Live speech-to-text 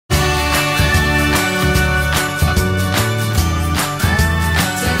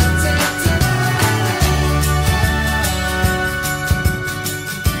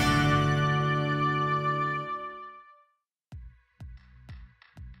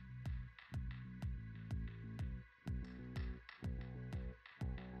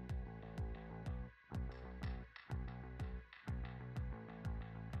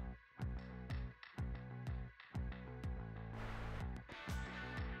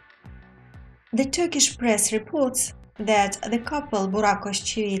The Turkish press reports that the couple Burak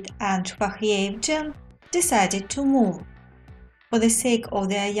Özçivit and Fahriye Evcen decided to move. For the sake of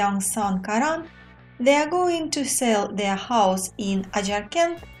their young son Karan, they are going to sell their house in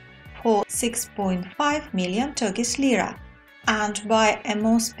Acarkent for 6.5 million Turkish lira and buy a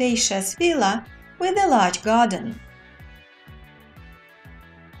more spacious villa with a large garden.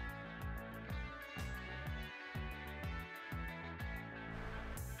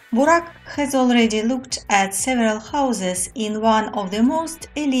 Burak has already looked at several houses in one of the most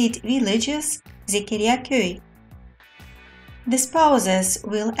elite villages, Zekeriyaköy. The spouses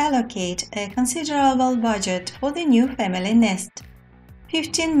will allocate a considerable budget for the new family nest,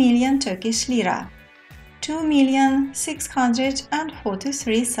 15 million Turkish lira,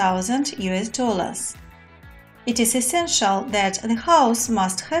 $2,643,000 US. It is essential that the house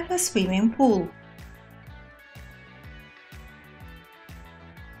must have a swimming pool.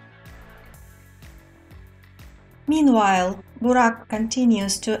 Meanwhile, Burak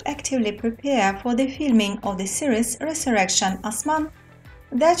continues to actively prepare for the filming of the series Resurrection Osman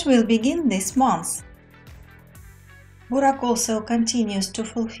that will begin this month. Burak also continues to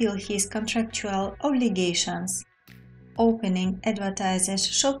fulfill his contractual obligations, opening advertisers'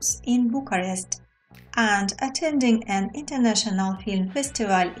 shops in Bucharest and attending an international film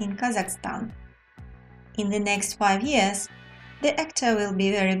festival in Kazakhstan. In the next 5 years, the actor will be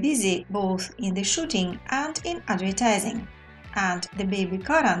very busy both in the shooting and in advertising, and the baby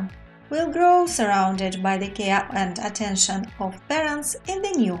Karan will grow surrounded by the care and attention of parents in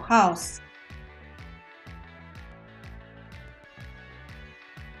the new house.